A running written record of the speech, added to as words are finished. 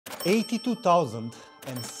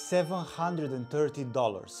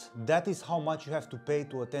$82,730. That is how much you have to pay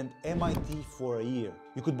to attend MIT for a year.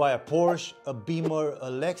 You could buy a Porsche, a Beamer,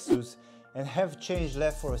 a Lexus, and have change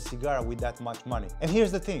left for a cigar with that much money. And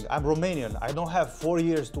here's the thing, I'm Romanian. I don't have 4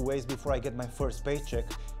 years to waste before I get my first paycheck,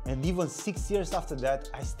 and even 6 years after that,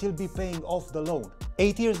 I still be paying off the loan.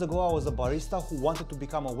 8 years ago, I was a barista who wanted to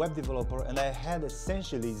become a web developer, and I had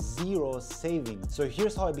essentially zero savings. So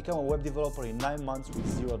here's how I became a web developer in 9 months with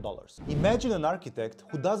 $0. Imagine an architect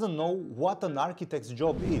who doesn't know what an architect's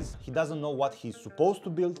job is. He doesn't know what he's supposed to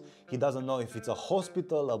build. He doesn't know if it's a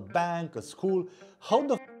hospital, a bank, a school. How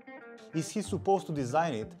the is he supposed to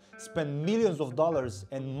design it, spend millions of dollars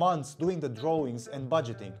and months doing the drawings and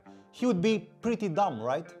budgeting? He would be pretty dumb,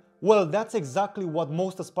 right? Well, that's exactly what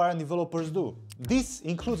most aspiring developers do. This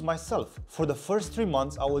includes myself. For the first 3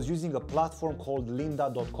 months, I was using a platform called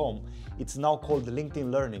lynda.com. It's now called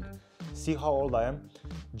LinkedIn Learning. See how old I am?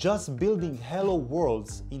 Just building hello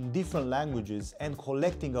worlds in different languages and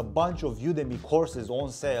collecting a bunch of Udemy courses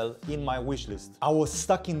on sale in my wishlist. I was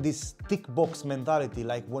stuck in this tick box mentality,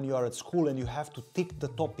 like when you are at school and you have to tick the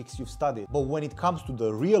topics you've studied. But when it comes to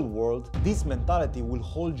the real world, this mentality will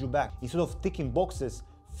hold you back. Instead of ticking boxes,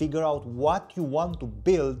 figure out what you want to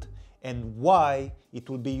build and why it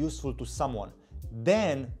will be useful to someone.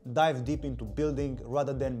 Then dive deep into building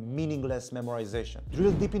rather than meaningless memorization.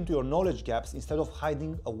 Drill deep into your knowledge gaps instead of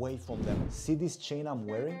hiding away from them. See this chain I'm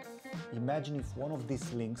wearing? Imagine if one of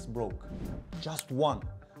these links broke. Just one.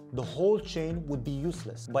 The whole chain would be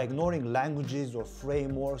useless. By ignoring languages or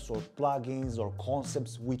frameworks or plugins or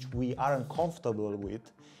concepts which we aren't comfortable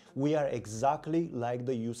with, we are exactly like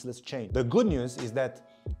the useless chain. The good news is that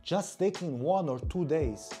just taking 1 or 2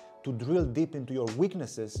 days to drill deep into your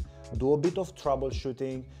weaknesses, do a bit of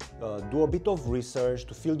troubleshooting, do a bit of research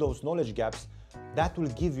to fill those knowledge gaps, that will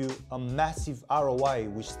give you a massive ROI,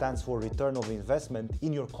 which stands for return of investment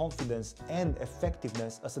in your confidence and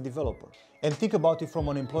effectiveness as a developer. And think about it from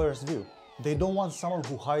an employer's view. They don't want someone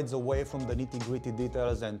who hides away from the nitty-gritty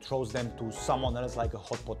details and throws them to someone else like a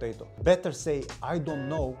hot potato. Better say, I don't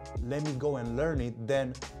know, let me go and learn it,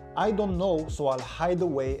 than I don't know, so I'll hide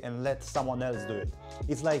away and let someone else do it.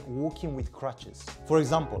 It's like walking with crutches. For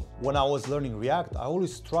example, when I was learning React, I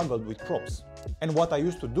always struggled with props. And what I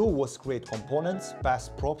used to do was create components, pass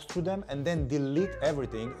props through them, and then delete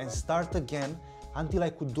everything and start again until I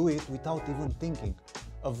could do it without even thinking.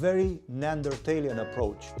 A very Neanderthalian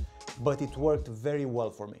approach, but it worked very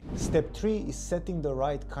well for me. Step 3 is setting the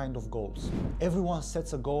right kind of goals. Everyone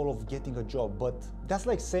sets a goal of getting a job, but that's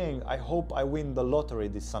like saying, I hope I win the lottery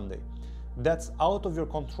this Sunday. That's out of your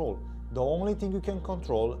control. The only thing you can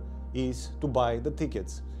control is to buy the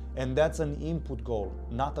tickets. And that's an input goal,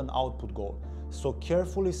 not an output goal. So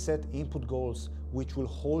carefully set input goals which will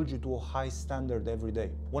hold you to a high standard every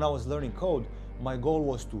day. When I was learning code, my goal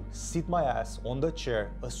was to sit my ass on the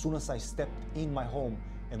chair as soon as I stepped in my home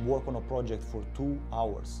and work on a project for 2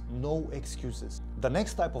 hours. No excuses. The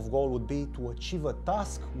next type of goal would be to achieve a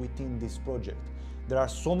task within this project. There are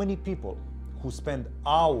so many people who spend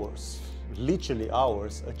hours, literally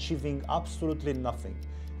hours, achieving absolutely nothing.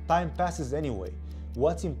 Time passes anyway.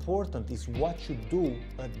 What's important is what you do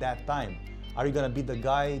at that time. Are you gonna be the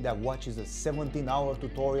guy that watches a 17-hour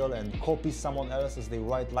tutorial and copies someone else as they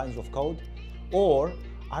write lines of code? Or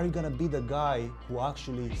are you gonna be the guy who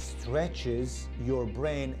actually stretches your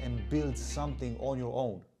brain and builds something on your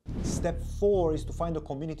own? Step 4 is to find a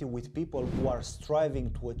community with people who are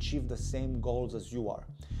striving to achieve the same goals as you are.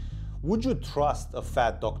 Would you trust a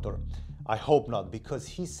fat doctor? I hope not, because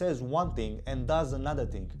he says one thing and does another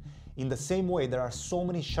thing. In the same way, there are so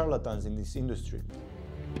many charlatans in this industry.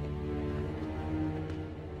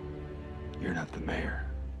 You're not the mayor.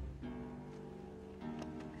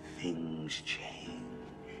 Things change.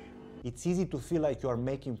 It's easy to feel like you are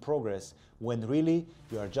making progress when really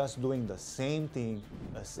you are just doing the same thing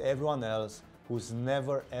as everyone else who's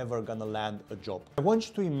never ever gonna land a job. I want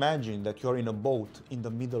you to imagine that you're in a boat in the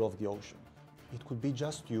middle of the ocean. It could be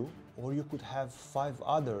just you, or you could have 5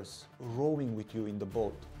 others rowing with you in the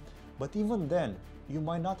boat. But even then, you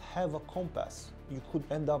might not have a compass. You could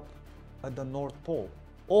end up at the North Pole.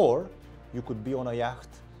 Or you could be on a yacht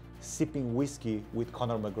sipping whiskey with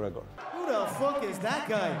Conor McGregor. Who the fuck is that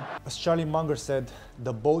guy? As Charlie Munger said,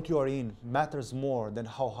 the boat you are in matters more than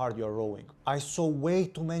how hard you are rowing. I saw way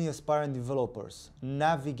too many aspiring developers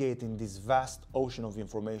navigating this vast ocean of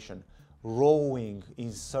information, rowing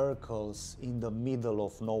in circles in the middle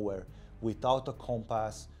of nowhere, without a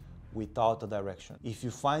compass, without a direction. If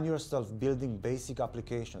you find yourself building basic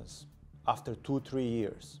applications after 2-3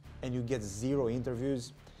 years and you get 0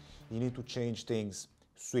 interviews, you need to change things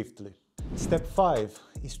swiftly. Step 5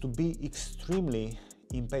 is to be extremely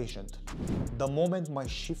impatient. The moment my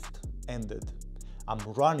shift ended, I'm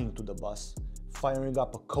running to the bus, firing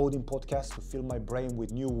up a coding podcast to fill my brain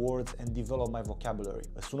with new words and develop my vocabulary.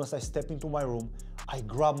 As soon as I step into my room, I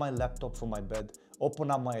grab my laptop from my bed,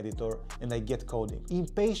 open up my editor, and I get coding.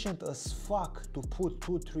 Impatient as fuck to put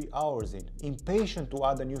 2-3 hours in. Impatient to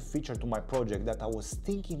add a new feature to my project that I was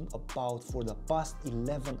thinking about for the past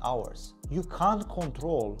 11 hours. You can't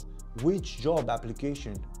control which job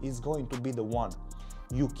application is going to be the one.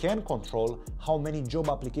 You can control how many job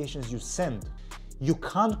applications you send. You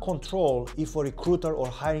can't control if a recruiter or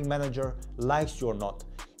hiring manager likes you or not.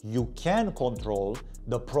 You can control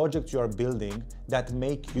the projects you are building that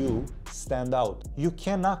make you stand out. You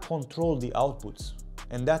cannot control the outputs,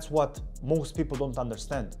 and that's what most people don't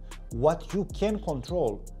understand. What you can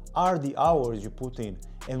control are the hours you put in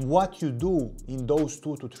and what you do in those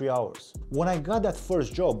 2 to 3 hours. When I got that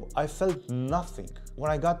first job, I felt nothing.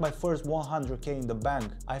 When I got my first 100K in the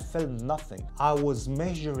bank, I felt nothing. I was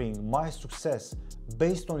measuring my success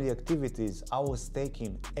based on the activities I was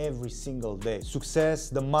taking every single day. Success,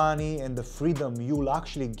 the money, and the freedom you'll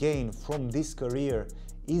actually gain from this career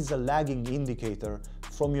is a lagging indicator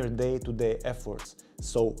from your day-to-day efforts.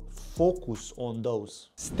 So focus on those.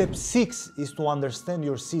 Step 6 is to understand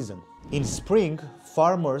your season. In spring,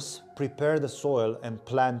 farmers prepare the soil and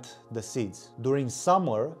plant the seeds. During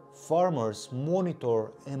summer, farmers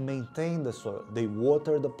monitor and maintain the soil. They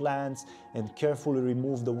water the plants and carefully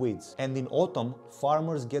remove the weeds. And in autumn,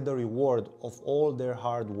 farmers get the reward of all their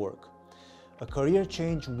hard work. A career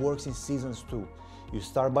change works in seasons too. You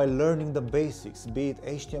start by learning the basics, be it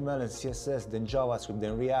HTML and CSS, then JavaScript,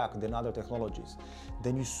 then React, then other technologies.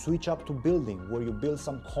 Then you switch up to building, where you build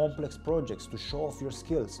some complex projects to show off your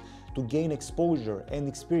skills, to gain exposure and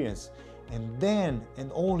experience. And then,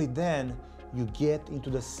 and only then, you get into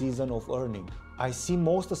the season of earning. I see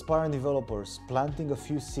most aspiring developers planting a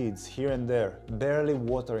few seeds here and there, barely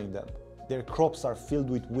watering them. Their crops are filled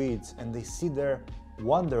with weeds and they sit there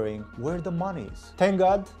wondering where the money is. Thank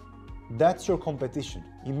God, that's your competition.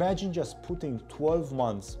 Imagine just putting 12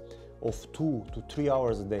 months of 2 to 3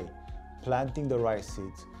 hours a day, planting the right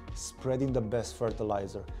seeds, spreading the best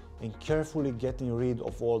fertilizer, and carefully getting rid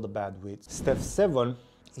of all the bad weeds. Step 7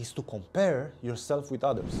 is to compare yourself with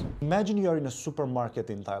others. Imagine you are in a supermarket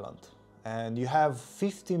in Thailand and you have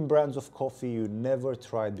 15 brands of coffee you never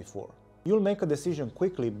tried before. You'll make a decision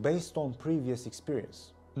quickly based on previous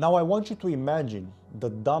experience. Now I want you to imagine the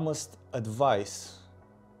dumbest advice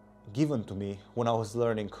given to me when I was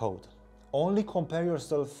learning code. Only compare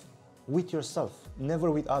yourself with yourself, never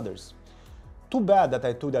with others. Too bad that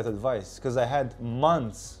I took that advice, because I had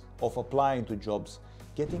months of applying to jobs,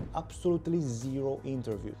 getting absolutely 0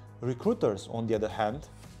 interviews. Recruiters, on the other hand,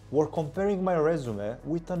 were comparing my resume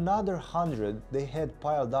with another 100 they had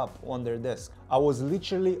piled up on their desk. I was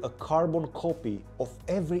literally a carbon copy of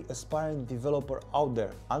every aspiring developer out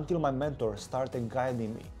there until my mentor started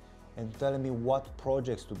guiding me and telling me what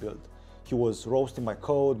projects to build. He was roasting my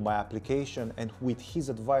code, my application, and with his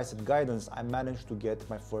advice and guidance, I managed to get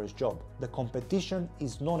my first job. The competition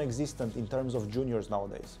is non-existent in terms of juniors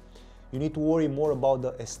nowadays. You need to worry more about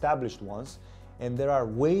the established ones, and there are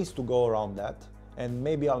ways to go around that, and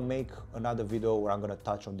maybe I'll make another video where I'm gonna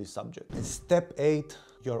touch on this subject. And step 8,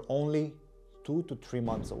 you're only 2 to 3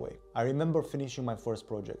 months away. I remember finishing my first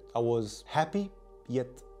project. I was happy, yet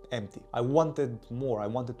empty. I wanted more, I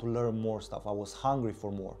wanted to learn more stuff, I was hungry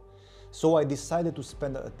for more. So I decided to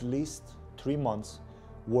spend at least 3 months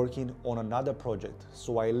working on another project.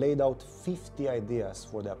 So I laid out 50 ideas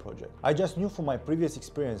for that project. I just knew from my previous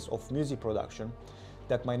experience of music production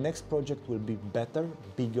that my next project will be better,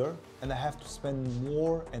 bigger, and I have to spend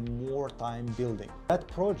more and more time building. That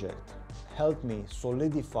project helped me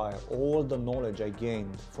solidify all the knowledge I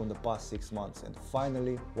gained from the past 6 months, and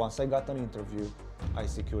finally, once I got an interview, I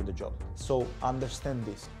secured the job. So understand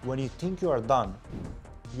this, when you think you are done,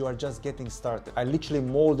 you are just getting started. I literally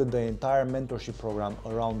molded the entire mentorship program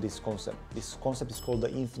around this concept. This concept is called the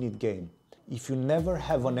infinite game. If you never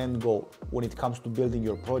have an end goal when it comes to building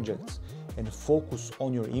your projects and focus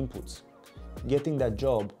on your inputs, getting that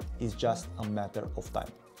job is just a matter of time.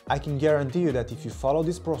 I can guarantee you that if you follow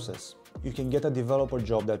this process, you can get a developer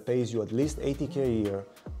job that pays you at least 80K a year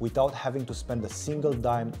without having to spend a single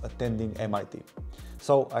dime attending MIT.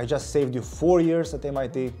 So I just saved you 4 years at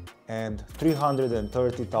MIT and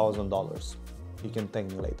 $330,000. You can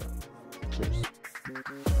thank me later. Cheers.